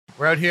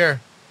We're out here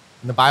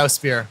in the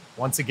biosphere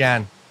once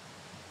again,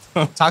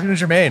 talking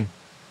to Jermaine.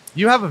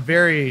 You have a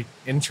very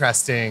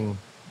interesting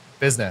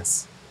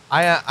business.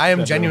 I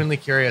am genuinely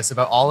curious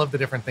about all of the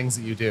different things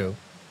that you do.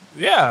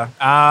 Yeah.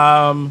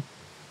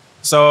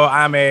 So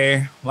I'm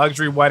a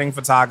luxury wedding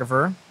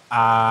photographer.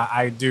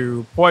 I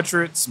do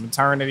portraits,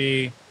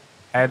 maternity,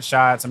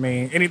 headshots. I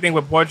mean, anything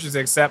with portraits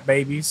except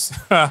babies.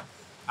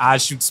 I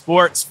shoot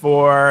sports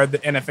for the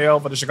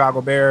NFL, for the Chicago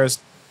Bears.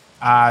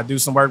 I do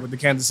some work with the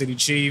Kansas City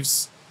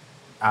Chiefs,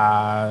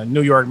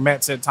 New York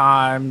Mets at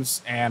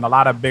times, and a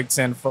lot of Big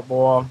Ten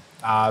football,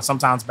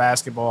 sometimes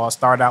basketball. I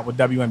started out with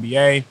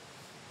WNBA,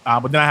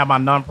 but then I have my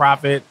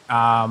nonprofit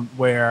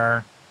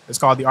where it's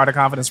called the Art of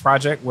Confidence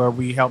Project, where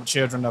we help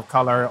children of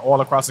color all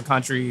across the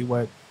country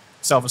with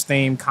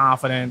self-esteem,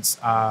 confidence,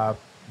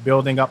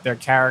 building up their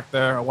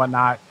character or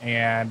whatnot.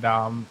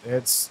 And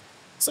it's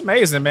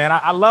amazing, man.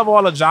 I love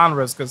all the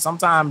genres because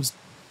sometimes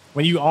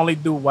when you only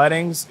do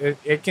weddings,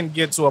 it can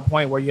get to a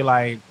point where you're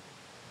like,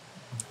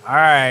 all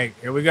right,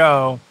 here we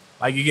go.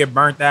 Like you get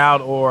burnt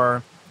out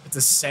or it's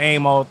the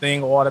same old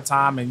thing all the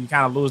time and you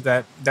kind of lose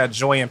that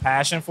joy and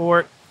passion for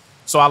it.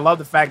 So I love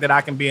the fact that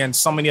I can be in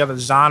so many other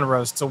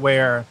genres to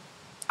where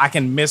I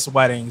can miss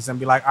weddings and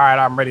be like, all right,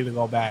 I'm ready to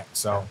go back.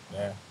 So,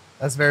 yeah.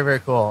 That's very, very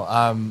cool.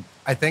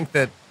 I think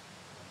that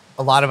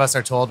a lot of us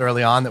are told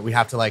early on that we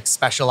have to like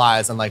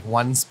specialize in like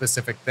one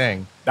specific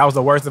thing. That was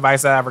the worst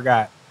advice I ever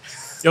got.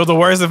 It was the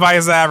worst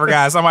advice I ever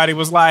got. Somebody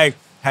was like,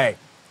 hey,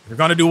 if you're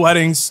going to do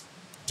weddings,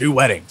 do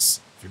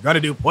weddings. If you're going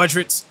to do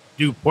portraits,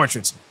 do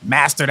portraits.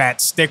 Master that.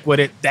 Stick with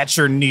it. That's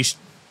your niche.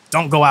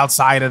 Don't go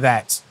outside of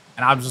that.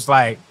 And I was just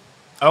like,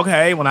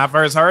 okay. When I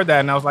first heard that,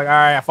 and I was like, all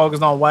right, I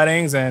focused on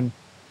weddings. And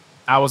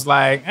I was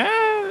like,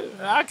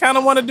 I kind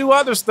of want to do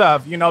other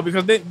stuff, you know,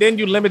 because then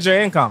you limit your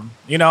income,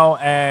 you know,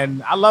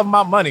 and I love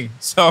my money.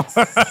 So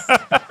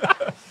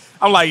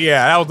I'm like,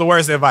 yeah, that was the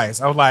worst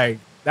advice. I was like,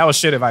 that was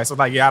shit advice. I was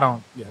like, yeah, I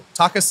don't. Yeah.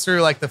 Talk us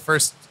through like the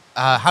first,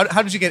 how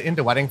did you get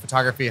into wedding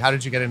photography? How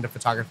did you get into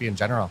photography in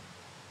general?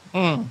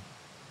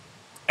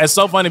 It's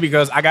so funny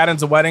because I got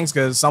into weddings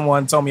because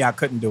someone told me I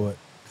couldn't do it.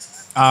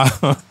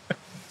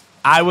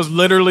 I was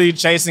literally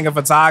chasing a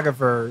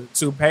photographer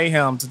to pay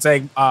him to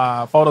take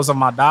photos of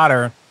my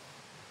daughter.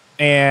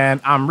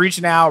 And I'm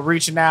reaching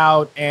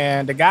out,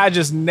 and the guy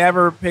just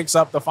never picks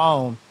up the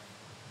phone.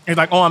 He's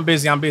like, oh, I'm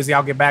busy,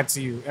 I'll get back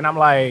to you. And I'm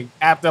like,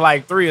 after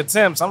like 3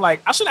 attempts, I'm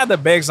like, I shouldn't have to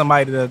beg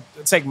somebody to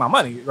take my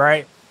money,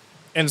 right?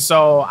 And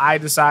so I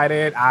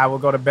decided I would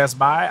go to Best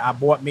Buy. I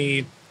bought me,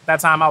 at that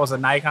time I was a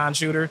Nikon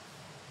shooter.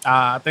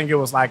 I think it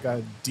was like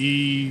a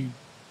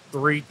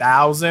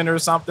D3000 or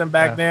something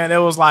back then. It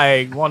was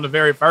like one of the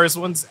very first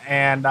ones,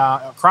 and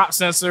a crop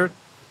sensor.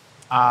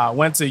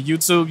 Went to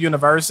YouTube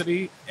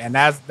University, and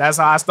that's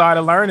how I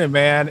started learning,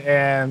 man.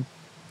 And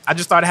I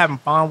just started having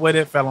fun with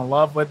it, fell in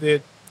love with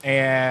it.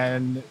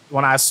 And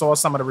when I saw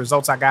some of the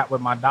results I got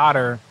with my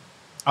daughter,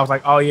 I was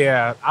like, oh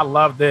yeah, I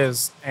love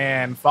this.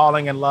 And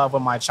falling in love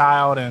with my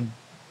child and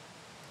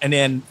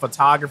then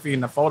photography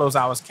and the photos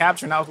I was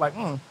capturing, I was like,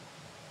 you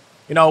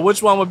know,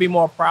 which one would be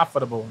more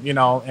profitable, you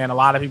know? And a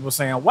lot of people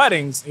saying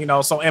weddings, you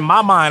know. So in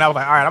my mind, I was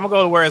like, all right, I'm gonna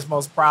go to where it's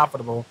most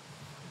profitable.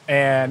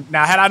 And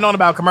now, had I known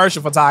about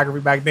commercial photography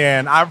back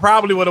then, I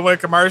probably would have went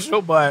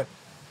commercial. But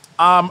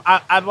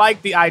I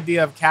like the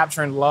idea of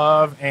capturing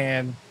love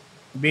and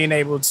being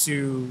able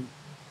to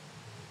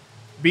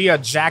be a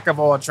jack of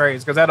all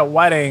trades. Because at a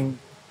wedding,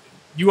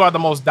 you are the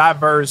most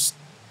diverse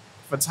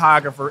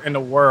photographer in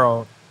the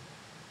world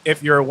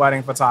if you're a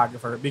wedding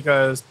photographer.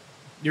 Because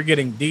you're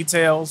getting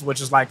details, which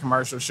is like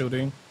commercial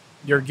shooting.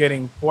 You're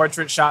getting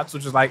portrait shots,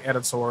 which is like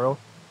editorial.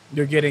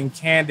 You're getting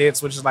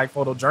candids, which is like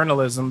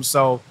photojournalism.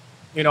 So,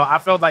 you know, I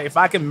felt like if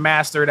I could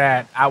master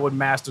that, I would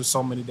master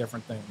so many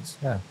different things.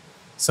 Yeah.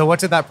 So what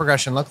did that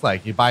progression look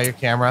like? You buy your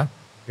camera,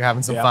 you're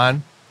having some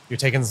fun, you're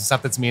taking some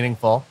stuff that's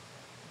meaningful.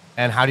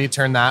 And how do you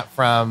turn that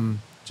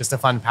from just a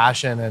fun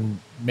passion and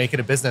make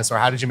it a business? Or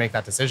how did you make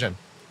that decision?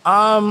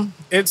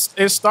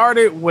 It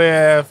started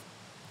with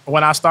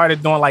when I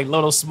started doing like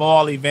little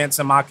small events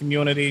in my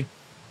community.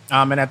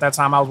 And at that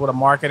time I was with a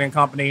marketing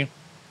company,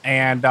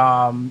 and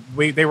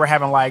they were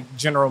having like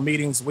general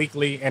meetings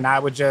weekly, and I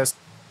would just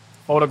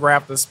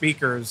photograph the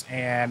speakers,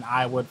 and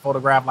I would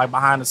photograph like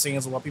behind the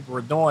scenes of what people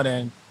were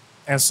doing.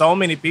 And so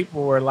many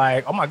people were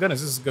like, oh my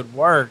goodness, this is good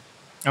work.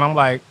 And I'm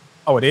like,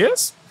 oh, it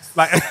is?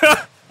 Like,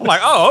 I'm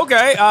like, oh,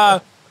 okay.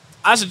 I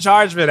should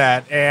charge for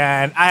that.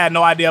 And I had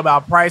no idea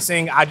about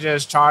pricing. I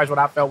just charged what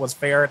I felt was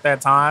fair at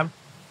that time.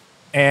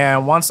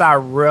 And once I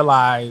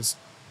realized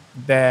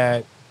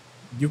that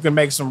you can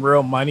make some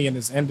real money in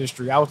this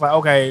industry, I was like,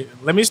 okay,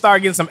 let me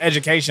start getting some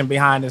education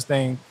behind this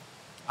thing.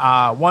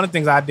 One of the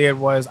things I did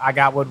was I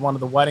got with one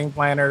of the wedding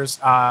planners,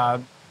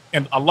 and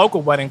a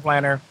local wedding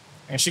planner,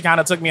 and she kind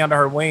of took me under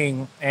her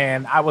wing,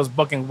 and I was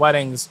booking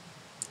weddings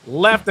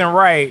left and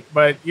right.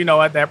 But, you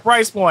know, at that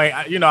price point,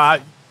 you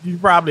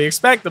probably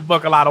expect to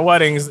book a lot of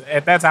weddings.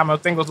 At that time, I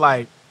think it was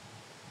like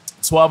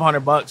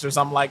 $1,200 or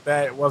something like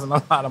that. It wasn't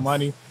a lot of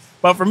money.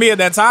 But for me at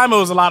that time, it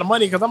was a lot of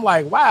money because I'm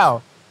like,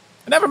 wow,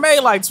 I never made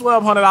like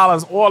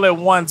 $1,200 all at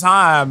one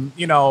time,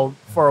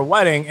 for a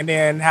wedding, and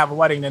then have a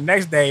wedding the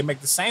next day,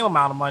 make the same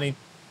amount of money.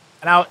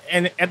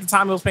 And at the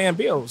time it was paying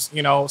bills,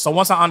 So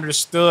once I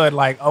understood,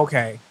 like,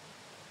 okay,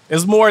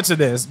 there's more to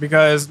this,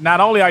 because not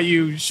only are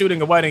you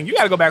shooting a wedding, you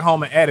got to go back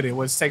home and edit it,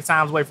 which takes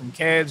time away from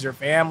kids, your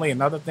family,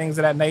 and other things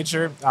of that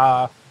nature.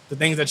 The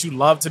things that you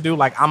love to do.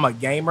 Like, I'm a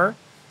gamer,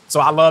 so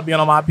I love being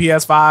on my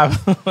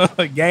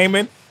PS5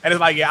 gaming. And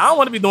it's like, yeah, I don't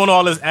want to be doing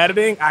all this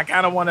editing. I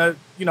kind of want to,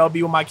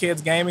 be with my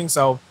kids gaming.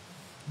 So,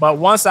 but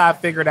once I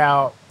figured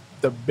out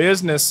the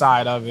business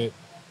side of it,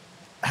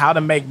 how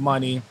to make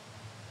money,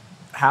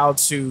 how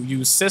to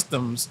use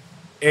systems,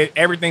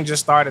 everything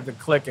just started to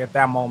click at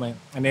that moment.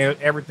 And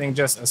everything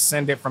just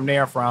ascended from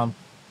there, from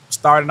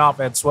starting off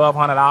at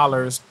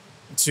 $1,200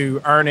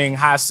 to earning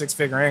high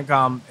six-figure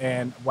income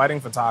in wedding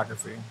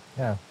photography.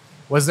 Yeah.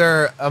 Was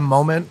there a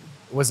moment,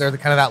 was there the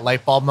kind of that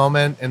light bulb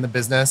moment in the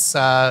business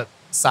side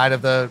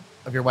of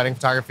your wedding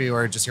photography,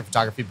 or just your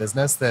photography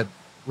business, that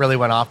really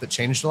went off, that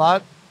changed a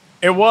lot?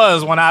 It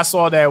was when I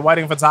saw that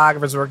wedding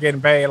photographers were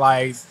getting paid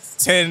like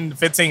 $10,000,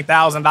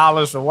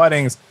 $15,000 for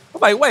weddings. I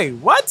was like, wait,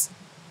 what?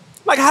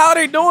 Like, how are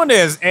they doing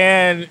this?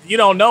 And you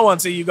don't know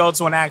until you go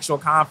to an actual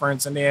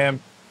conference. But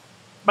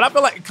I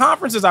feel like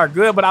conferences are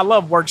good, but I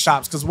love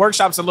workshops, because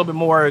workshops are a little bit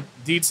more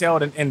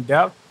detailed and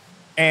in-depth.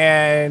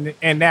 And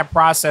in that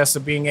process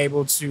of being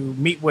able to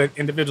meet with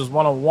individuals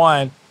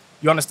one-on-one,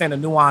 you understand the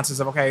nuances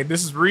of, okay,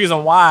 this is the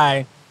reason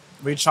why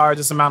we charge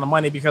this amount of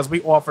money, because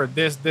we offer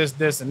this, this,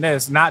 this, and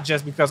this, not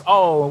just because,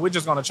 oh, we're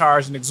just going to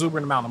charge an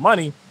exuberant amount of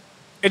money.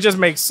 It just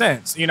makes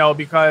sense,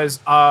 because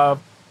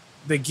of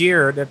the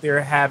gear that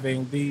they're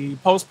having, the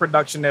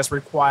post-production that's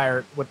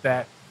required with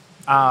that,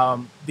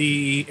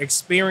 the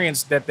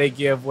experience that they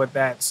give with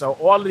that. So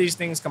all of these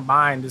things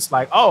combined, it's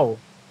like, oh,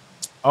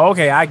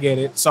 okay, I get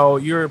it. So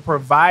you're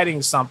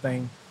providing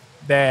something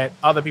that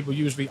other people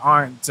usually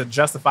aren't, to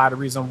justify the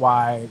reason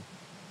why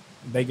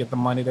they get the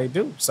money they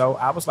do. So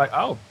I was like,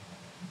 oh,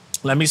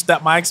 let me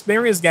step my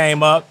experience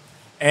game up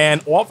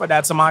and offer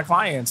that to my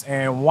clients.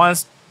 And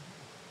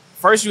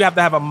first you have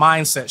to have a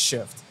mindset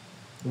shift.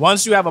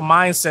 Once you have a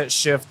mindset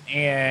shift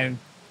and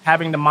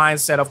having the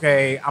mindset,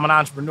 okay, I'm an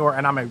entrepreneur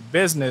and I'm a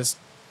business,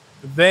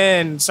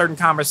 then certain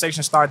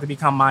conversations start to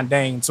become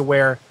mundane, to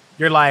where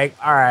you're like,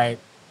 all right,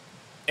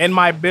 in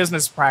my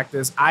business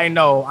practice, I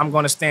know I'm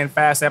going to stand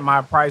fast at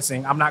my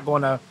pricing. I'm not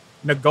going to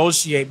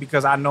negotiate,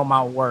 because I know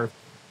my worth.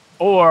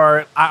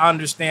 Or I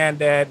understand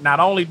that not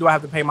only do I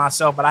have to pay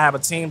myself, but I have a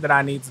team that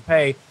I need to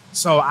pay.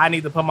 So I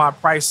need to put my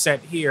price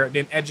set here,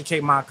 then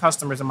educate my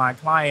customers and my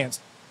clients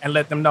and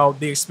let them know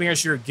the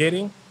experience you're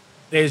getting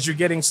is you're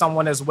getting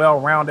someone that's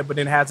well-rounded, but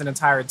then has an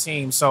entire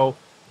team. So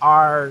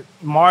our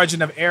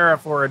margin of error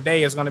for a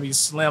day is going to be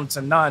slim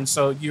to none.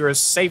 So you're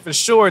safe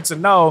assured to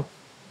know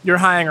you're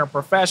hiring a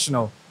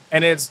professional.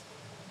 And it's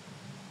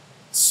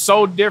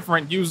so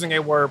different using a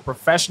word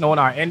professional in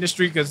our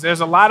industry, because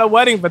there's a lot of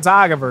wedding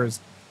photographers,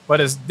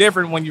 but it's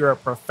different when you're a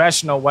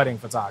professional wedding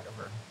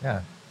photographer.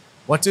 Yeah.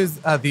 What is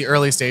the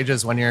early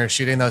stages when you're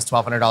shooting those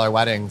 $1,200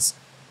 weddings?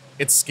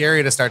 It's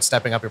scary to start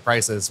stepping up your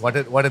prices. What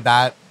did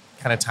that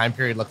kind of time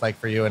period look like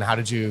for you, and how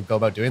did you go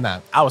about doing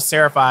that? I was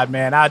terrified,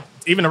 man. I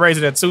even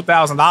raised it at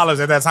 $2,000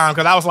 at that time,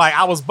 because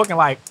I was booking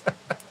like,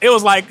 it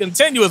was like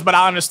continuous, but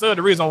I understood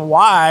the reason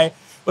why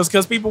was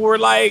because people were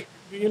like,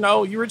 you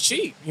were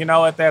cheap,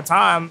 at that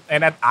time.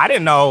 And I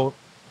didn't know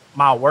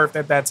my worth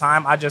at that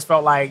time. I just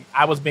felt like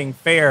I was being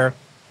fair,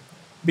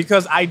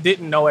 because I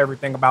didn't know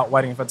everything about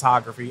wedding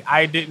photography.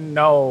 I didn't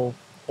know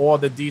all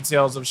the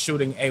details of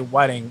shooting a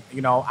wedding.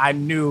 I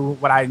knew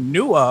what I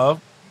knew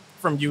of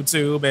from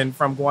YouTube and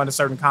from going to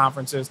certain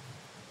conferences,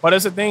 but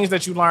it's the things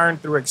that you learn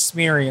through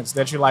experience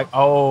that you're like,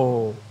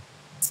 oh,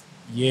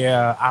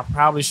 yeah, I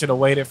probably should have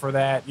waited for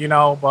that,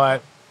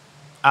 but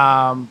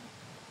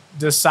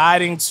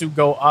deciding to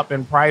go up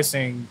in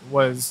pricing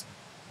was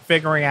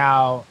figuring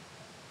out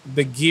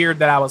the gear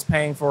that I was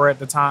paying for at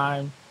the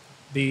time,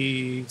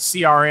 the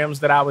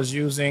CRMs that I was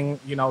using,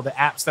 the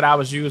apps that I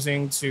was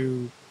using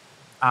to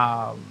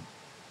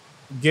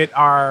get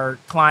our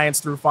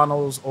clients through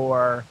funnels,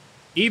 or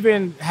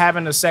even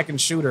having a second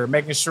shooter,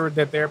 making sure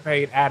that they're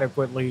paid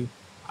adequately.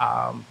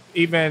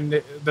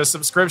 Even the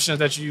subscriptions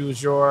that you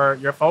use, your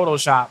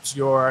Photoshops,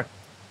 your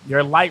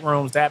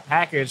Lightrooms, that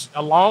package,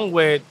 along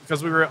with,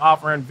 because we were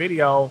offering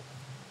video,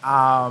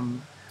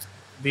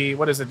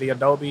 the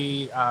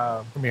Adobe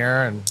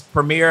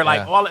Premiere,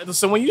 like all.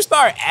 So when you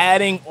start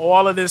adding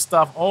all of this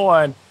stuff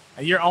on,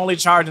 and you're only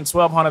charging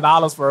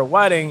 $1,200 for a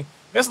wedding,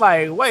 it's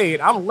like, wait,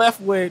 I'm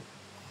left with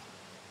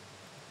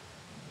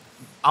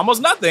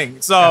almost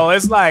nothing. So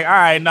It's like, all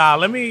right,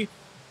 let me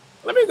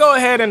go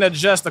ahead and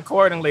adjust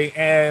accordingly.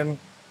 And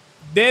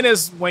then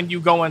is when you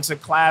go into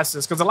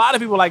classes, because a lot of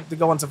people like to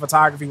go into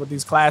photography with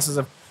these classes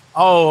of,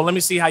 oh, let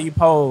me see how you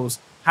pose.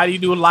 How do you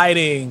do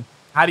lighting?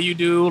 How do you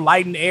do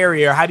light and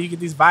area? How do you get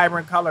these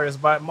vibrant colors?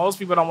 But most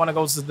people don't want to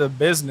go to the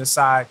business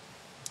side.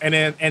 And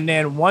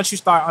then once you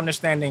start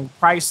understanding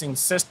pricing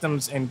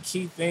systems and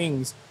key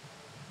things,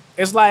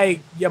 it's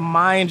like your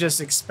mind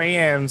just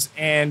expands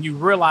and you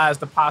realize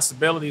the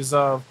possibilities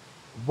of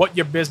what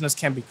your business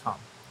can become.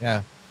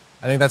 Yeah.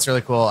 I think that's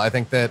really cool. I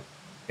think that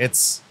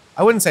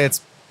I wouldn't say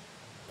it's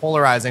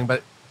polarizing,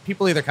 but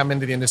people either come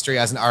into the industry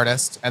as an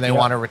artist and they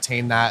want to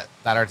retain that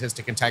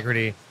artistic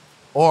integrity,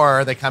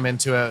 or they come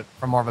into it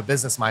from more of a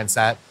business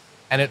mindset.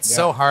 And it's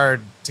so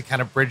hard to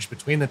kind of bridge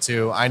between the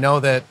two. I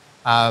know that,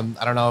 I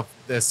don't know if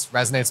this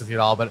resonates with you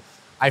at all, but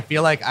I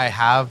feel like I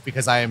have,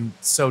 because I am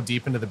so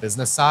deep into the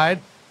business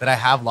side, that I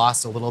have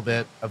lost a little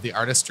bit of the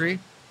artistry.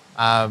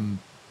 And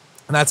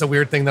that's a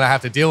weird thing that I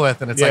have to deal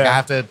with. And it's like I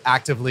have to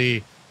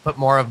actively put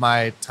more of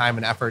my time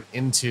and effort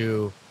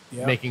into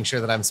making sure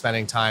that I'm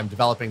spending time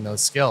developing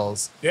those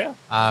skills. Yeah.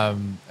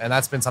 And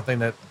that's been something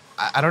that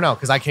I don't know,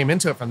 because I came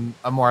into it from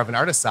a more of an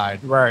artist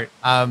side. Right.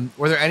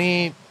 Were there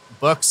any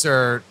books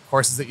or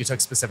courses that you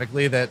took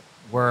specifically that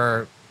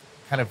were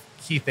kind of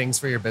key things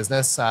for your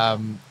business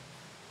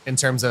in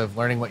terms of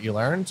learning what you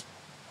learned?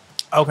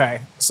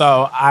 Okay.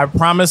 So I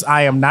promise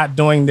I am not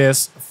doing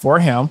this for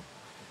him,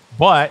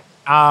 but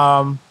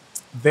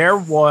there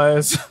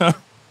was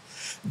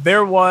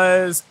there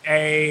was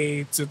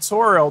a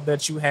tutorial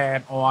that you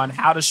had on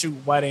how to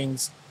shoot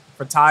weddings,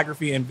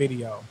 photography, and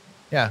video.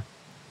 Yeah.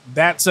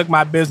 That took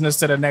my business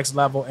to the next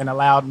level and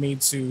allowed me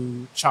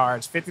to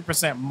charge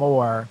 50%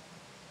 more,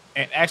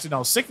 and actually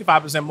no,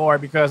 65% more,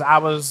 because I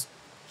was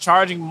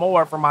charging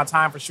more for my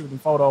time for shooting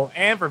photo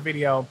and for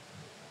video.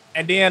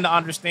 And then to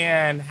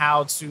understand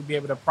how to be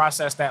able to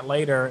process that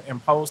later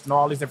and post and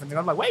all these different things.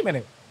 I'm like, wait a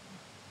minute.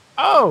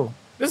 Oh,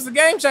 this is a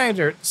game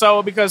changer.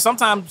 So because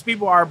sometimes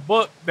people are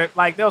booked that,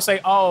 like, they'll say,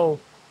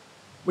 oh,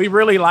 we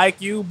really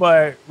like you,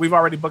 but we've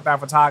already booked our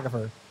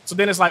photographer. So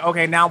then it's like,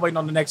 okay, now I'm waiting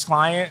on the next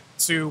client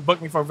to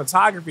book me for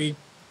photography.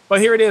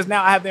 But here it is.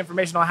 Now I have the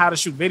information on how to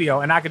shoot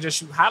video, and I could just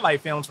shoot highlight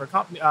films for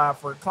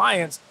for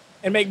clients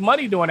and make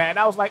money doing that. And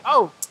I was like,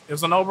 oh, it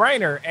was a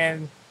no-brainer.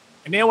 And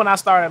then when I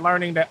started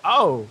learning that,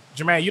 oh,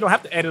 Jermaine, you don't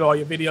have to edit all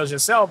your videos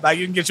yourself. Like,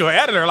 you can get you an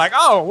editor. Like,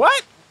 oh,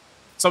 what?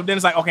 So then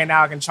it's like, okay,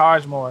 now I can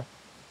charge more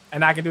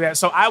and I can do that.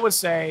 So I would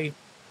say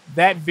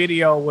that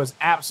video was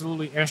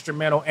absolutely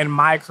instrumental in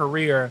my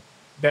career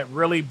that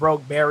really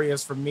broke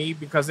barriers for me,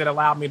 because it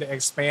allowed me to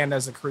expand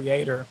as a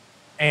creator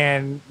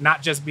and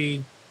not just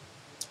be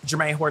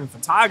Jermaine Horton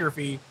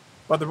Photography,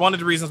 but one of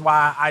the reasons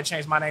why I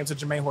changed my name to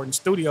Jermaine Horton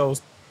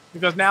Studios,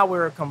 because now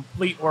we're a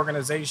complete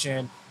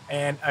organization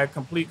and a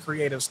complete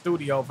creative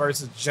studio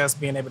versus just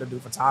being able to do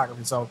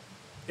photography. So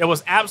it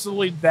was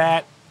absolutely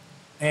that.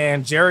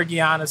 And Jerry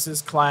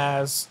Giannis's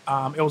class,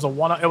 it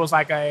was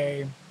like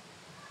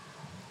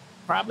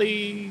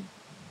probably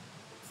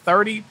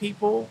 30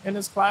 people in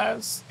this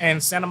class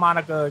in Santa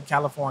Monica,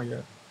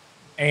 California.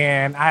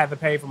 And I had to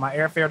pay for my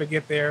airfare to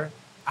get there.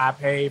 I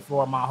paid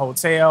for my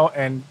hotel,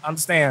 and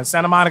understand,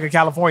 Santa Monica,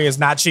 California is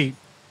not cheap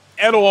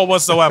at all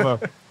whatsoever.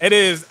 It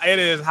is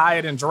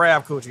higher than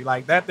giraffe coochie.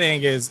 Like, that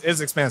thing is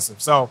expensive.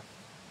 So,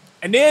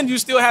 and then you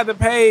still had to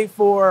pay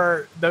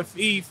for the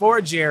fee for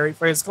Jerry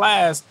for his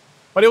class,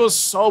 but it was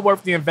so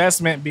worth the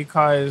investment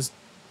because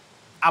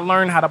I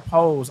learned how to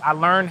pose. I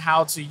learned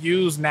how to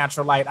use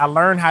natural light. I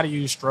learned how to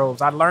use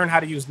strobes. I learned how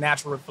to use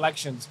natural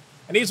reflections.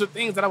 And these are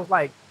things that I was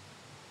like,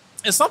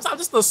 and sometimes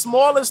it's the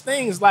smallest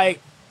things,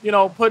 like, you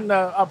know, putting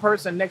a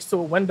person next to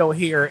a window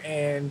here,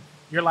 and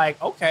you're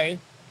like, okay,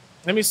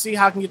 let me see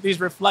how I can get these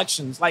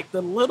reflections. Like,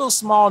 the little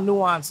small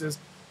nuances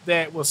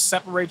that will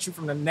separate you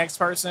from the next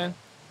person.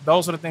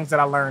 Those are the things that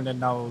I learned in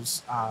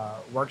those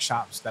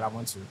workshops that I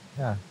went to.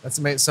 Yeah, that's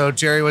amazing. So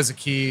Jerry was a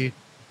key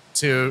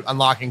to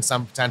unlocking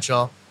some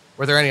potential.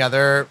 Were there any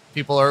other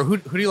people, or who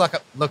do you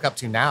look up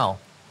to now?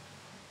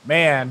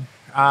 Man,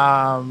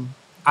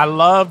 I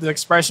love the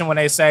expression when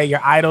they say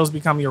your idols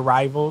become your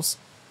rivals.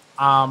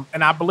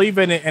 And I believe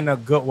in it in a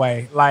good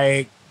way.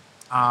 Like,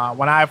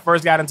 when I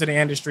first got into the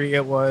industry,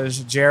 it was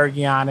Jerry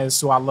Giannis,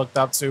 who I looked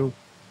up to.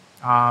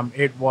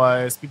 It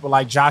was people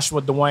like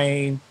Joshua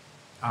Dwayne,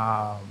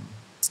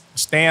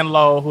 Stan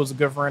Lowe, who's a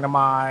good friend of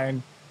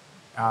mine,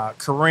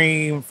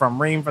 Kareem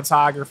from Ream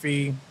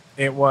Photography.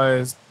 It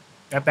was,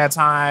 at that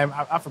time,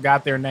 I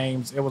forgot their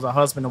names. It was a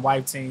husband and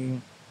wife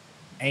team,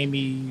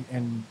 Amy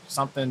and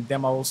something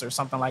Demos or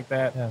something like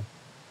that. Yeah.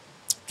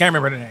 Can't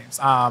remember the names.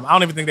 I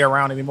don't even think they're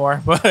around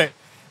anymore. But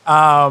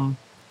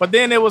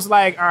then it was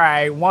like, all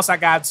right, once I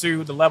got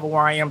to the level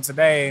where I am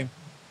today,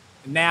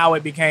 now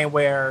it became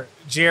where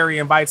Jerry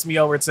invites me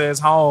over to his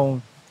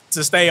home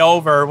to stay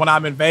over when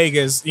I'm in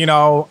Vegas, you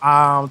know,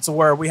 to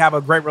where we have a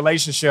great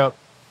relationship.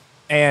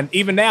 And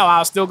even now,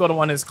 I'll still go to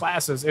one of his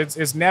classes.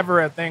 It's never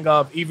a thing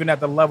of, even at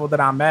the level that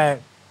I'm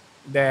at,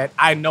 that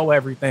I know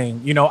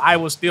everything. You know, I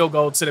will still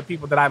go to the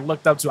people that I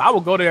looked up to. I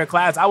will go to their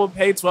class. I will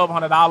pay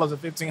 $1,200 or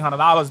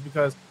 $1,500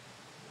 because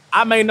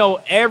I may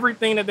know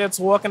everything that they're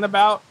talking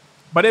about,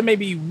 but it may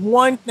be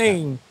one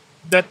thing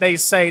that they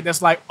say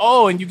that's like,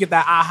 oh, and you get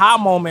that aha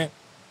moment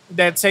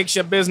that takes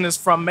your business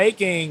from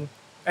making.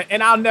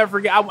 And I'll never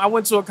forget, I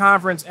went to a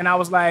conference and I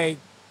was like,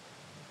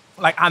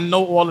 I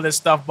know all of this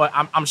stuff, but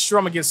I'm sure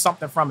I'm gonna get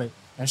something from it.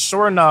 And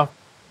sure enough,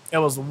 it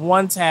was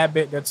one tad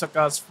bit that took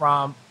us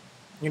from,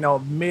 you know,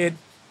 mid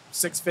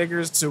six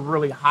figures to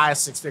really high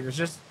six figures,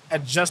 just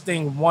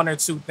adjusting one or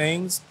two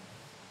things.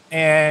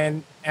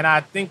 And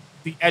I think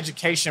the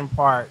education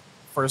part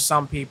for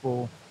some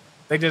people,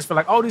 they just feel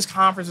like, oh, these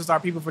conferences are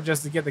people for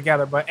just to get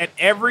together. But at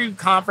every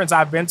conference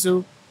I've been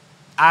to,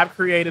 I've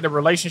created a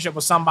relationship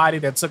with somebody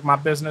that took my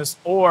business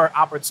or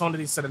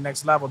opportunities to the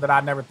next level that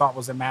I never thought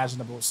was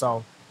imaginable.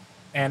 So,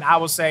 and I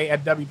would say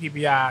at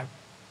WPPI,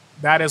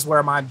 that is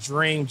where my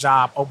dream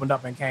job opened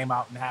up and came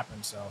out and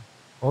happened. So,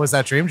 what was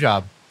that dream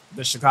job?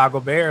 The Chicago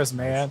Bears,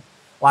 man.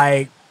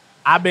 Like,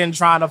 I've been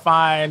trying to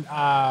find,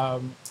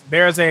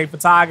 there's a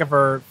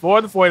photographer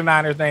for the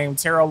 49ers named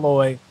Terrell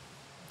Lloyd,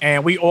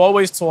 and we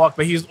always talk,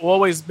 but he's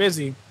always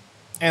busy.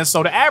 And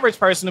so the average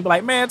person would be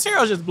like, man,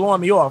 Terrell's just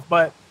blowing me off.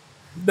 But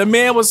the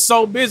man was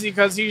so busy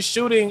because he's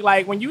shooting.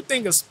 Like, when you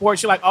think of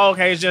sports, you're like, oh,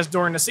 okay, it's just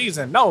during the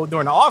season. No,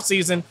 during the off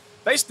season,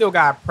 they still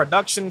got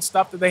production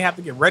stuff that they have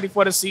to get ready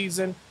for the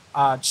season,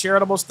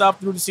 charitable stuff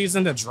through the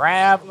season, the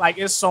draft. Like,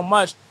 it's so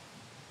much.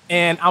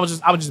 And I was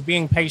just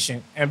being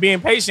patient. And being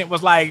patient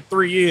was like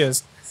 3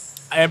 years.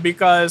 And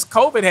because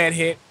COVID had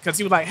hit, because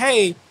he was like,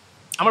 hey,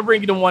 I'm going to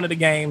bring you to one of the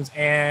games,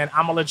 and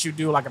I'm going to let you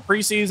do like a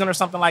preseason or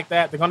something like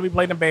that. They're going to be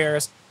playing the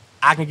Bears.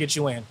 I can get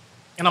you in.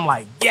 And I'm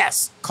like,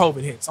 yes,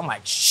 COVID hits. I'm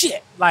like,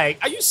 shit. Like,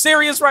 are you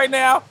serious right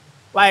now?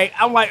 Like,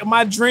 I'm like,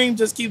 my dream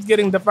just keeps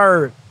getting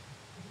deferred.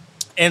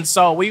 And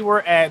so we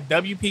were at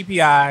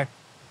WPPI,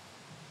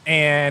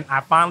 and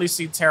I finally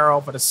see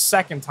Terrell for the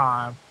second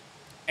time.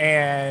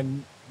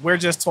 And we're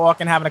just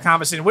talking, having a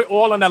conversation. We're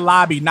all in the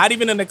lobby, not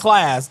even in the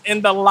class,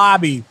 in the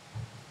lobby.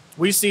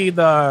 We see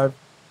the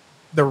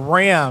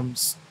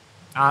Rams.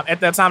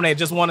 At that time, they had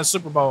just won a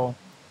Super Bowl.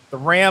 The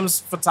Rams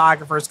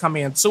photographers come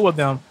in, two of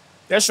them.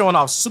 They're showing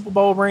off Super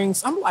Bowl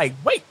rings. I'm like,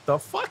 wait, the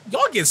fuck?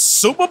 Y'all get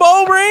Super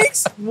Bowl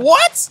rings?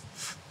 What?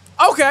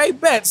 Okay,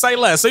 bet. Say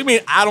less. So you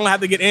mean I don't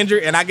have to get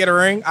injured and I get a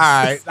ring? All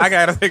right, I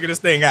got to figure this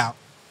thing out.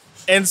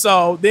 And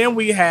so then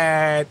we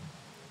had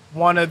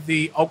one of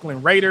the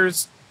Oakland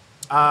Raiders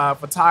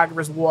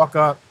photographers walk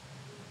up.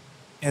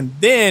 And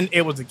then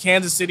it was the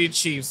Kansas City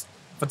Chiefs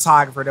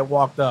photographer that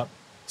walked up,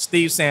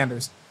 Steve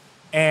Sanders.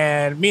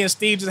 And me and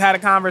Steve just had a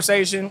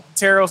conversation.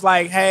 Terrell's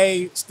like,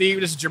 hey,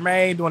 Steve, this is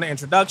Jermaine doing an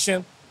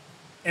introduction.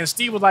 And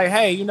Steve was like,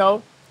 hey, you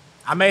know,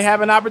 I may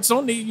have an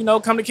opportunity, you know,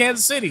 come to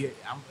Kansas City.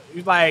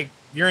 He's like,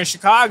 you're in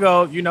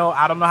Chicago, you know,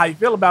 I don't know how you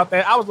feel about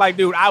that. I was like,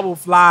 dude, I will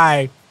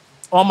fly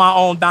on my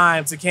own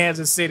dime to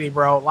Kansas City,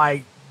 bro.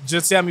 Like,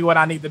 just tell me what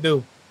I need to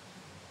do.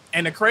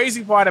 And the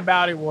crazy part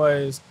about it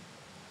was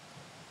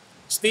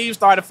Steve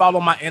started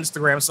following my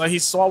Instagram. So he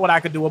saw what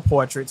I could do with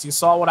portraits. He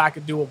saw what I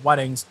could do with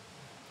weddings.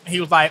 He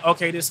was like,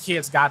 okay, this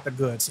kid's got the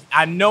goods.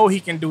 I know he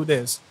can do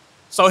this.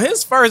 So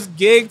his first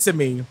gig to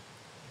me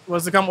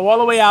was to come all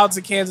the way out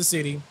to Kansas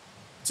City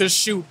to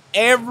shoot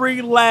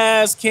every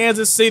last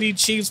Kansas City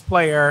Chiefs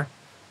player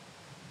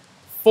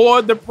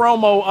for the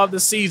promo of the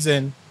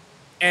season.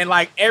 And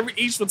like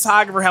each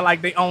photographer had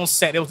like their own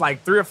set. It was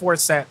like 3 or 4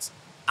 sets.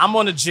 I'm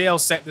on the jail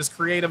set, this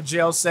creative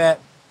jail set.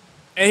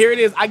 And here it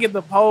is. I get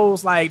to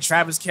pose like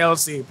Travis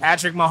Kelce,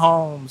 Patrick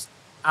Mahomes,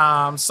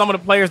 some of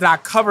the players that I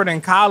covered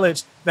in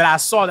college that I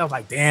saw that was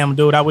like, damn,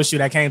 dude, I wish you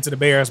that came to the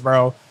Bears,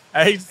 bro.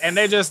 And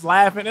they're just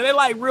laughing. And they're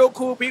like real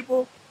cool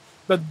people.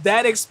 But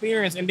that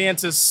experience, and then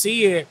to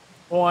see it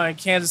on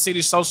Kansas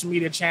City social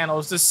media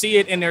channels, to see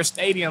it in their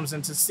stadiums,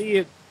 and to see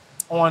it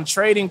on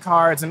trading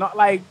cards, and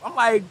like, I'm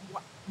like,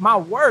 my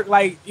work,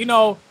 like, you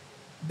know,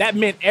 that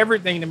meant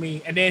everything to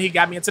me. And then he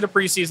got me into the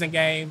preseason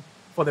game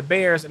for the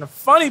Bears. And the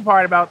funny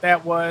part about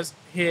that was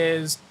he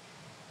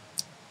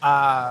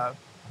had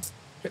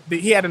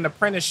an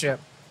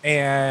apprenticeship,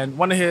 and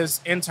one of his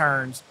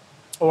interns,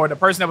 or the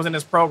person that was in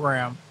his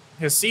program,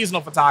 his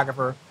seasonal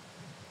photographer,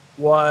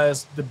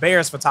 was the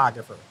Bears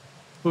photographer,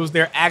 who's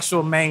their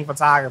actual main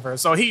photographer.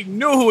 So he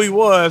knew who he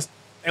was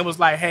and was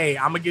like, hey,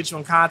 I'm going to get you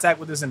in contact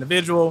with this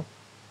individual.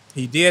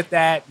 He did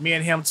that. Me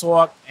and him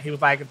talked, and he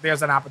was like, if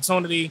there's an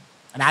opportunity.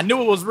 And I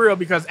knew it was real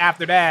because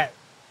after that,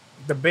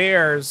 the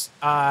Bears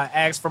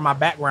asked for my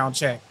background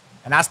check.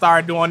 And I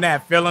started doing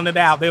that, filling it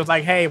out. They was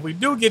like, hey, if we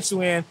do get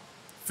you in,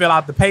 fill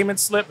out the payment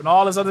slip and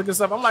all this other good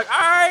stuff. I'm like, all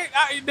right,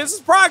 this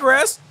is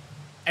progress.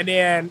 And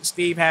then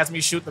Steve has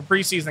me shoot the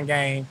preseason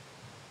game.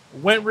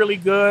 Went really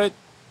good.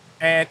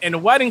 And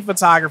in wedding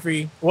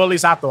photography, well, at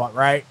least I thought,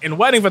 right? In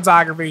wedding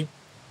photography,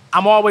 I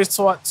was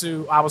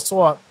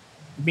taught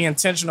be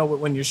intentional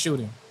with when you're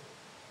shooting.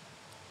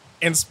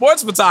 In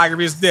sports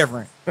photography, it's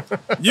different.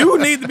 You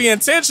need to be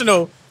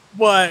intentional,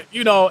 but,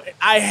 you know,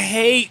 I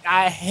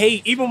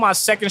hate, even my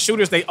second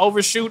shooters, they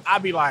overshoot.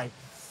 I'd be like,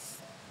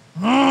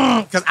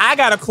 because I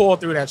got to call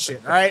through that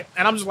shit, right?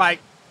 And I'm just like,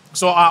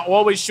 so I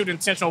always shoot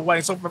intentional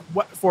weddings. So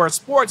for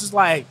sports, it's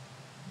like,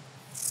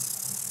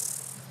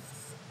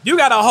 you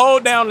got to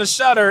hold down the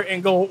shutter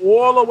and go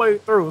all the way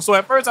through. So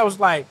at first I was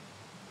like,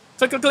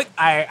 click, click, click.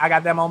 I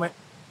got that moment.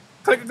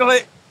 Click, click,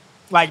 click.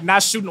 Like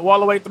not shooting all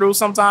the way through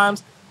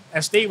sometimes.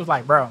 And Steve was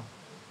like, bro,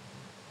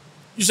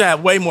 you should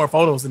have way more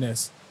photos than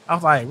this. I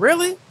was like,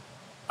 really?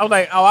 I was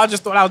like, oh, I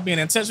just thought I was being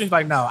intentional. He's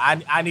like, no,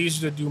 I need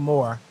you to do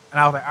more. And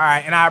I was like, all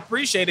right. And I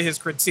appreciated his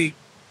critique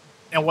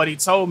and what he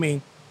told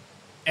me.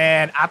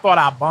 And I thought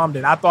I bummed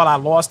it. I thought I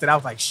lost it. I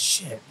was like,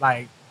 shit,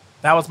 like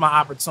that was my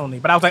opportunity.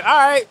 But I was like, all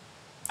right,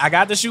 I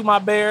got to shoot my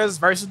Bears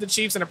versus the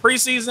Chiefs in the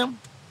preseason.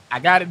 I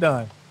got it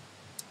done.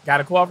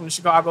 Got a call from the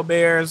Chicago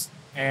Bears,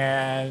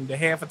 and the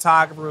head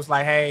photographer was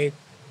like, hey,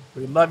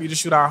 we'd love you to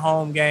shoot our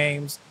home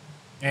games.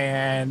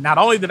 And not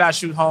only did I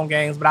shoot home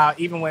games, but I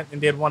even went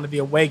and did one of the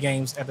away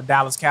games at the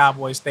Dallas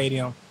Cowboys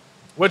Stadium,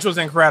 which was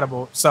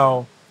incredible.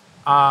 So,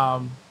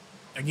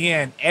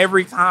 again,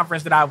 every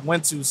conference that I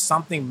went to,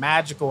 something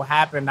magical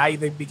happened. I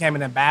either became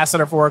an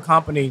ambassador for a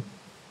company,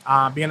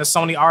 being a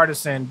Sony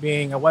artisan,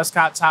 being a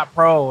Westcott Top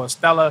Pro, a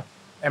Stella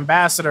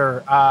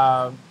ambassador,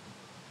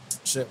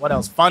 what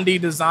else? Fundy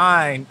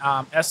Design,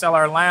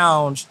 SLR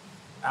Lounge,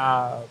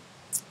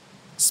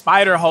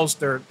 Spider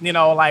Holster,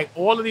 like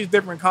all of these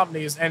different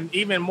companies and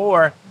even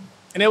more.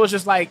 And it was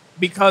just like,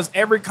 because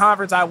every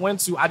conference I went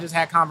to, I just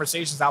had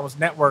conversations. I was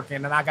networking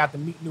and I got to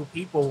meet new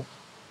people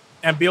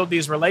and build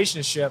these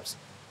relationships.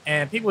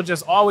 And people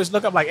just always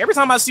look up, like, every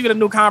time I see you at a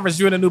new conference,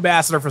 you're the new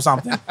ambassador for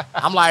something.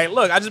 I'm like,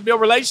 look, I just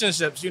build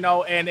relationships,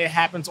 and it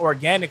happens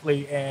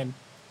organically. And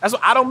that's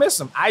what I don't miss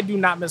them. I do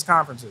not miss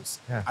conferences.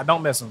 Yeah. I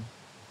don't miss them.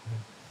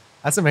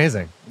 That's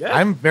amazing. Yeah.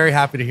 I'm very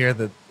happy to hear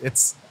that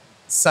it's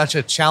such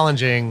a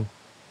challenging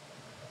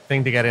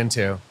thing to get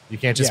into. You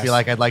can't just be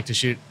like, I'd like to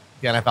shoot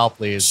the NFL,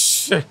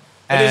 please. It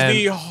is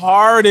the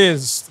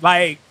hardest.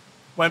 Like,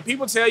 when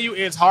people tell you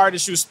it's hard to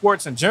shoot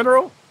sports in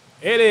general,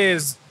 it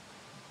is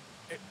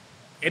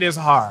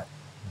hard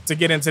to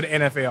get into the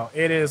NFL.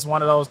 It is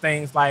one of those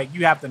things, like,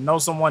 you have to know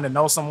someone to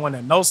know someone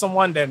to know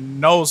someone to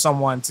know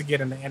someone to get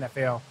in the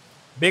NFL.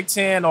 Big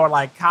Ten or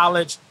like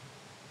college,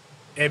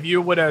 if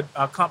you're with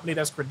a company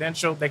that's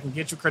credentialed, they can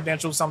get you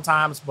credentialed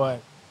sometimes,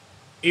 but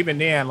even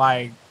then,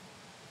 like,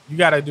 you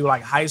got to do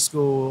like high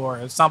school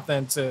or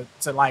something to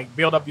like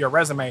build up your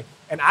resume.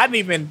 And I didn't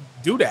even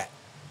do that.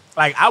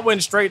 Like, I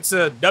went straight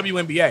to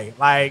WNBA,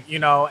 like,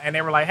 and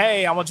they were like,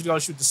 hey, I want you to go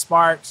shoot the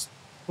Sparks.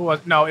 It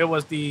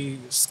was the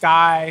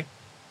Sky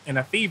and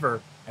a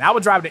Fever. And I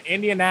would drive to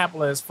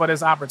Indianapolis for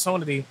this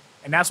opportunity.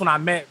 And that's when I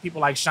met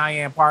people like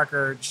Cheyenne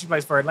Parker. She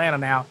plays for Atlanta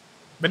now.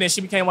 But then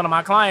she became one of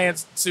my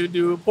clients to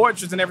do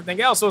portraits and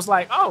everything else. So it's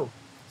like, oh,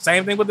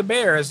 same thing with the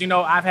Bears.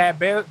 I've had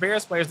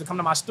Bears players to come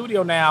to my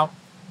studio now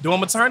doing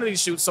maternity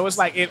shoots. So it's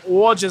like it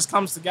all just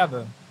comes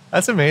together.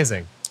 That's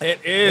amazing.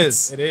 It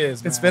is.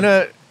 It's been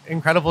an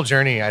incredible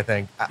journey, I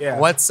think.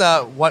 Yeah.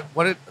 So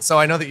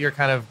I know that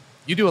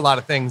you do a lot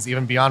of things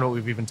even beyond what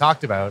we've even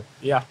talked about.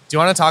 Yeah. Do you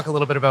want to talk a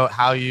little bit about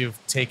how you've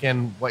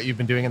taken what you've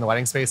been doing in the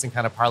wedding space and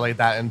kind of parlayed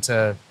that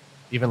into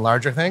even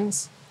larger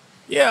things?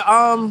 Yeah.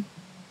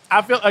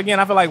 I feel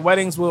like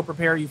weddings will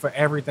prepare you for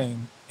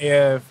everything.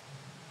 If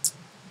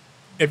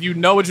you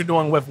know what you're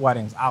doing with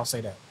weddings, I'll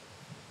say that.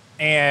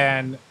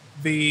 And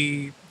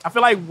I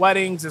feel like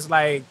weddings is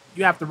like,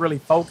 you have to really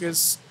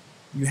focus.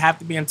 You have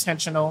to be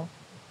intentional.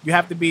 You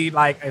have to be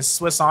like a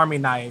Swiss Army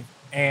knife.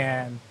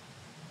 And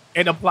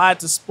it applied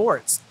to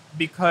sports,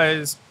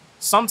 because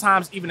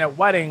sometimes even at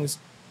weddings,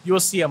 you'll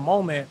see a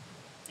moment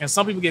and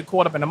some people get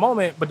caught up in the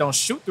moment, but don't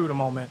shoot through the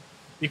moment,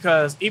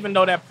 because even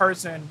though that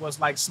person was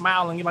like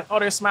smiling, you're like, oh,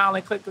 they're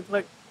smiling, click, click,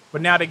 click.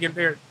 But now they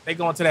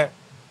go into that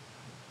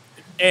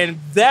and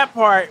that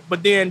part,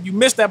 but then you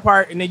miss that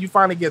part and then you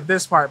finally get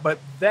this part. But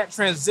that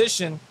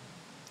transition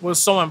was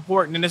so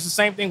important. And it's the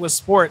same thing with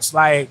sports.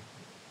 Like,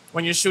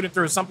 when you're shooting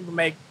through, some people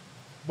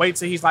wait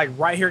till he's like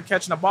right here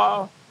catching the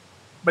ball.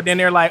 But then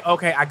they're like,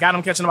 okay, I got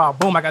him catching the ball.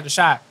 Boom, I got the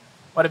shot.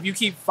 But if you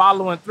keep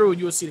following through,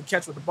 you will see the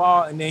catch with the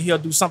ball, and then he'll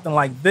do something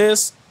like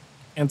this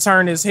and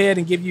turn his head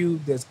and give you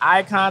this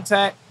eye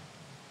contact.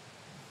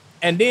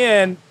 And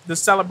then the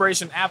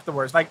celebration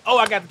afterwards, like, oh,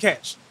 I got the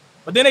catch.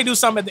 But then they do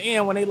something at the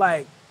end when they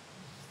like,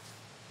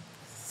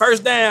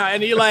 first down,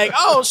 and you're like,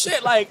 oh,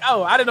 shit, like,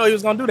 oh, I didn't know he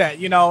was going to do that,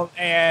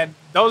 And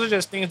those are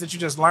just things that you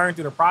just learn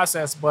through the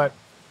process. But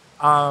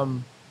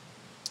having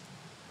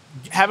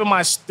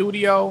my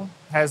studio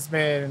has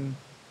been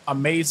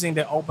amazing.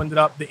 That opened it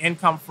up. The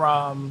income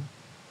from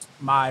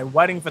my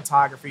wedding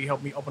photography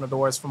helped me open the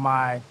doors for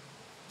my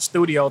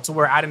studio, to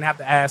where I didn't have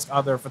to ask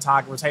other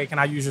photographers, hey, can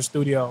I use your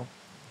studio?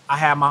 I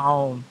have my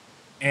own.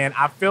 And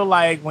I feel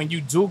like when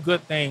you do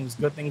good things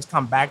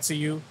come back to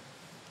you.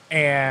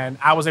 And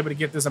I was able to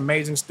get this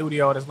amazing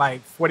studio that's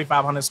like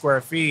 4,500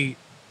 square feet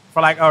for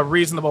like a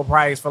reasonable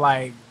price, for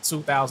like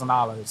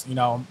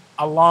 $2,000,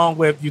 along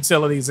with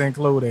utilities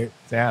included.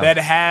 Damn. That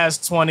has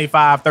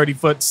 25,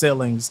 30-foot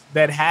ceilings,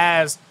 that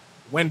has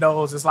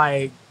windows. It's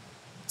like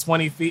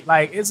 20 feet.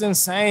 Like, it's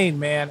insane,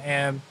 man.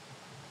 And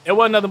it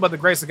wasn't nothing but the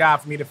grace of God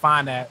for me to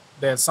find that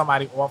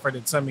somebody offered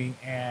it to me.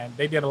 And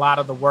they did a lot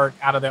of the work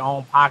out of their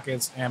own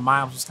pockets, and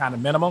mine was kind of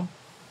minimum.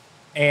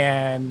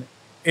 And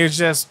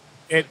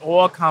it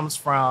all comes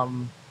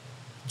from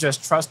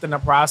just trusting the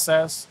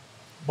process,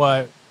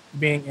 but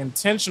being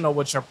intentional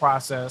with your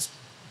process.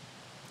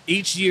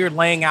 Each year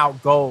laying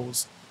out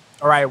goals.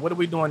 All right, what are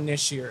we doing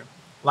this year?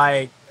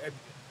 Like,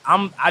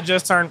 I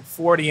just turned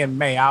 40 in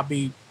May.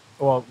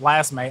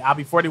 Last May. I'll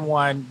be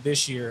 41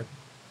 this year.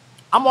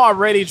 I'm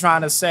already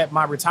trying to set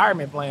my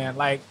retirement plan.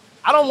 Like,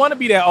 I don't want to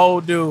be that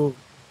old dude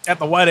at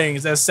the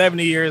weddings that's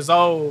 70 years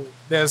old,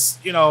 that's,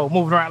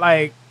 moving around,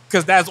 like,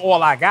 because that's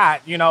all I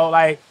got,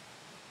 like,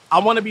 I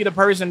want to be the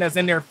person that's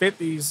in their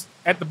 50s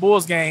at the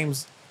Bulls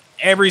games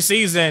every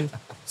season,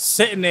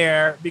 sitting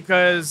there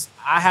because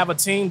I have a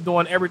team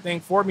doing everything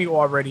for me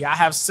already. I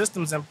have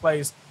systems in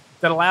place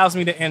that allows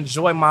me to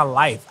enjoy my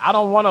life. I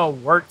don't want to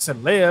work to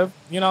live.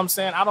 You know what I'm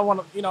saying? I don't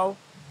want to,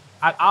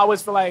 I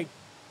always feel like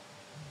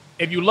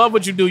if you love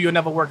what you do, you'll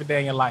never work a day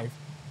in your life.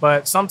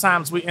 But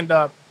sometimes we end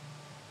up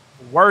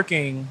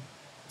working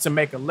to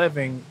make a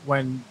living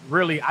when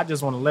really I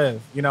just want to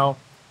live,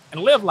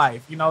 and live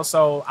life,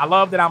 So I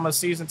love that I'm a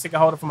season ticket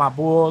holder for my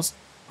Bulls.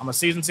 I'm a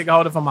season ticket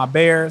holder for my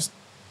Bears.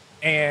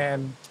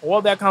 And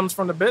all that comes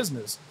from the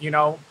business,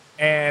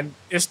 and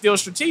it's still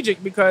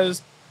strategic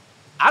because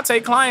I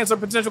take clients or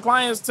potential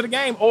clients to the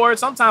game, or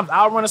sometimes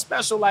I'll run a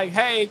special like,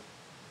 hey,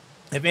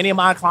 if any of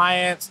my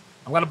clients,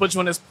 I'm going to put you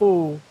in this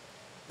pool.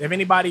 If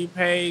anybody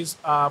pays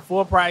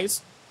full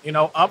price,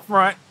 up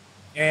front,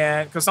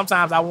 and because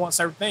sometimes I want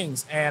certain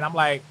things, and I'm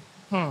like,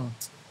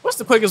 what's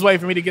the quickest way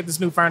for me to get this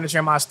new furniture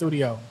in my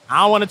studio?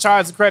 I don't want to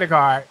charge a credit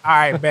card. All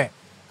right, bet.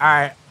 All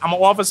right, I'm going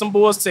to offer some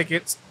Bulls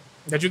tickets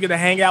that you get to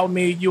hang out with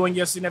me, you and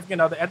your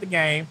significant other at the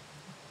game,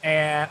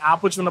 and I'll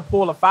put you in a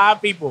pool of 5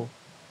 people.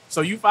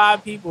 So you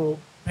 5 people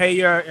pay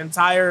your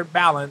entire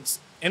balance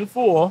in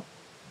full,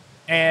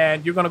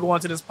 and you're going to go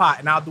into this pot,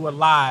 and I'll do it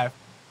live.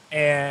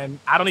 And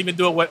I don't even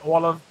do it with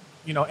all of,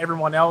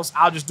 everyone else.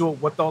 I'll just do it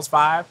with those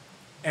 5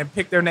 and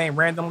pick their name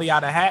randomly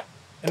out of a hat.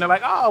 And they're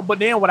like, oh, but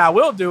then what I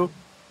will do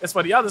is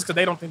for the others, because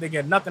they don't think they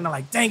get nothing. They're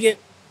like, dang it.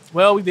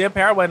 Well, we did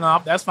pair a wedding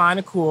off. That's fine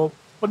and cool.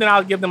 But then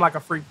I'll give them like a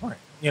free print,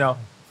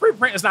 Free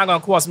print is not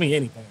going to cost me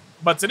anything.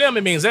 But to them,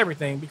 it means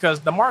everything because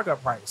the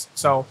markup price.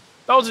 So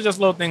those are just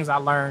little things I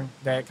learned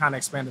that kind of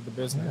expanded the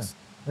business.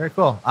 Yeah. Very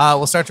cool.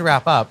 We'll start to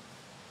wrap up.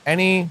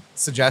 Any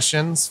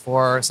suggestions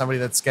for somebody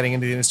that's getting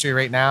into the industry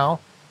right now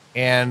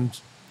and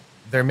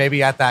they're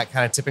maybe at that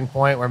kind of tipping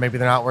point where maybe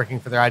they're not working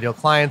for their ideal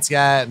clients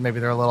yet and maybe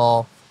they're a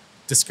little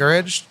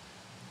discouraged?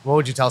 What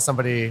would you tell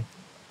somebody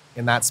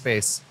in that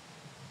space?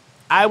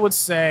 I would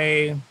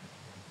say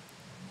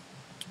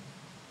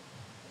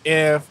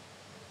if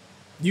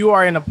you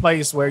are in a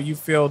place where you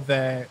feel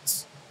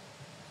that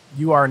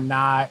you are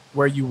not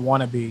where you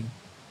want to be,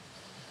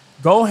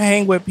 go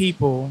hang with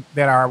people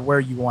that are where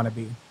you want to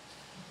be.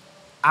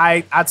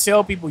 I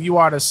tell people you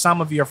are the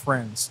sum of your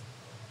friends.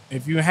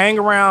 If you hang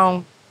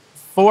around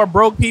 4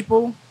 broke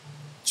people,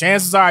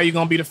 chances are you're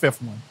going to be the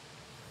 5th one.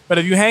 But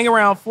if you hang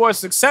around 4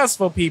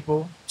 successful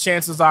people,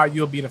 chances are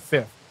you'll be the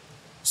 5th.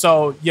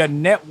 So your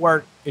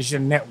network is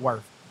your net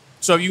worth.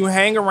 So if you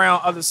hang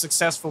around other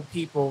successful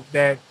people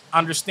that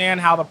understand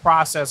how the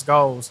process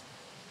goes,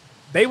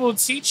 they will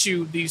teach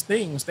you these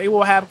things. They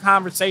will have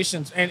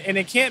conversations. And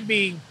it can't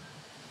be,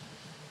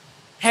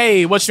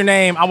 hey, what's your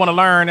name? I want to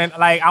learn. And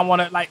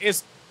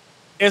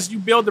it's you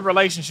build the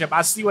relationship.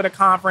 I see you at a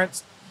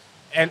conference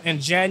and in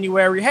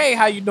January. Hey,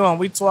 how you doing?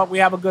 We talk, we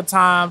have a good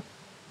time.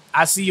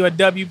 I see you at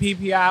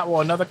WPPI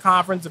or another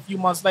conference a few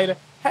months later.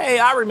 Hey,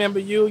 I remember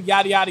you,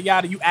 yada, yada,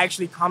 yada. You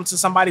actually come to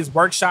somebody's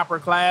workshop or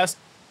class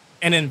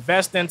and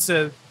invest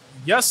into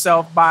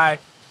yourself by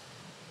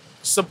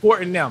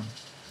supporting them.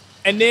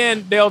 And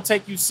then they'll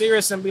take you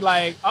serious and be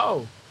like,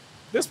 oh,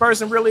 this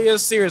person really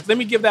is serious. Let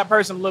me give that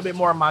person a little bit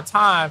more of my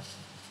time.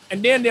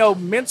 And then they'll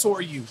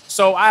mentor you.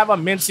 So I have a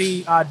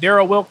mentee,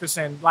 Daryl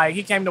Wilkerson. Like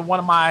he came to one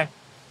of my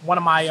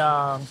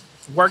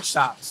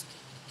workshops.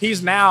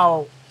 He's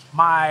now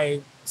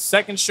my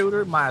second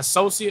shooter, my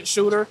associate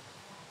shooter,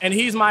 and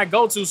he's my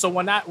go-to. So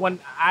when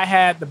I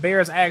had the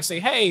Bears ask, say,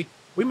 hey,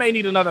 we may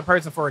need another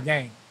person for a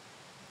game.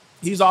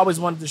 He's always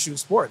wanted to shoot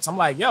sports. I'm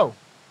like, yo,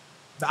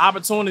 the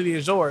opportunity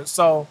is yours.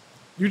 So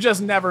you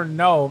just never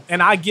know.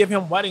 And I give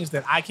him weddings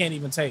that I can't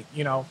even take,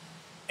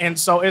 And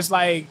so it's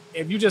like,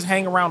 if you just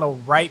hang around the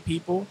right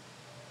people,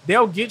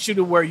 they'll get you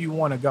to where you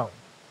want to go.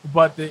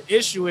 But the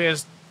issue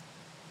is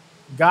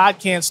God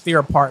can't steer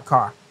a parked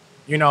car.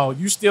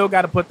 You still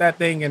got to put that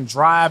thing in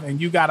drive and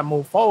you got to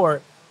move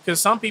forward. Because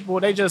some people,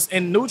 they just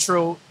in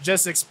neutral,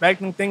 just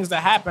expecting things to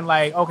happen.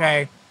 Like,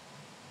 okay,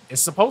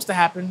 it's supposed to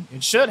happen.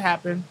 It should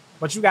happen.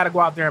 But you got to go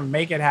out there and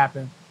make it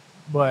happen.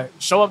 But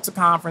show up to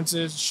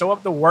conferences, show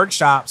up to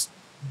workshops.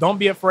 Don't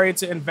be afraid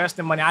to invest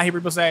in money. I hear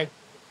people say,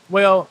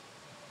 well,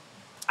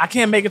 I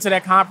can't make it to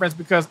that conference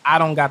because I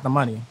don't got the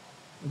money.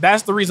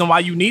 That's the reason why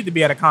you need to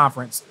be at a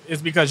conference,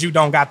 is because you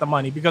don't got the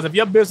money. Because if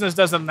your business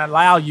doesn't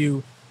allow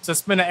you to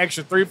spend an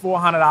extra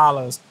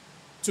 $300-400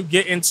 to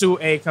get into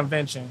a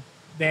convention,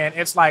 then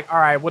it's like, all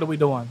right, what are we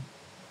doing?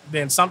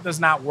 Then something's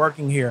not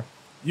working here.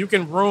 You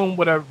can room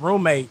with a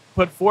roommate,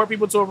 put 4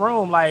 people to a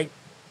room,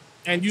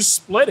 and you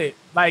split it.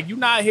 Like, you're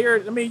not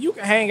here. I mean, you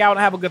can hang out and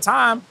have a good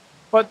time,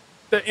 but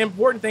the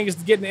important thing is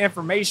to get the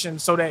information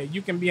so that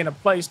you can be in a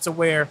place to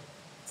where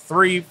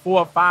 $300,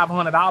 $400,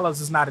 $500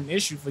 is not an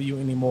issue for you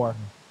anymore.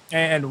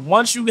 And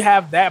once you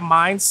have that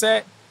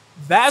mindset,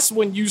 that's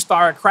when you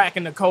start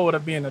cracking the code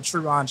of being a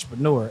true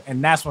entrepreneur.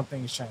 And that's when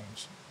things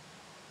change.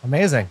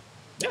 Amazing.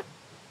 Yeah.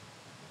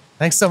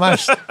 Thanks so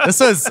much. This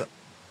was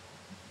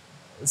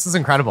This is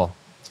incredible.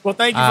 Well,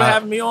 thank you for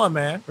having me on,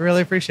 man.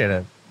 Really appreciate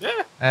it.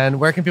 Yeah. And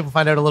where can people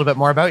find out a little bit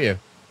more about you?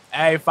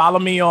 Hey, follow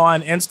me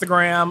on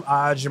Instagram,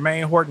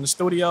 Jermaine Horton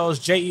Studios,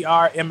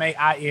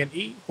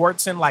 Jermaine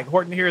Horton, like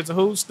Horton Hears a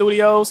Who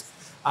Studios.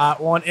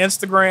 On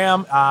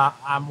Instagram,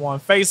 I'm on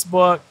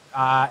Facebook,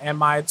 and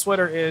my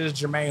Twitter is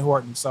Jermaine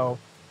Horton. So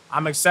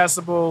I'm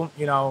accessible.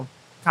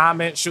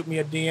 Comment, shoot me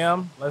a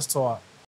DM. Let's talk.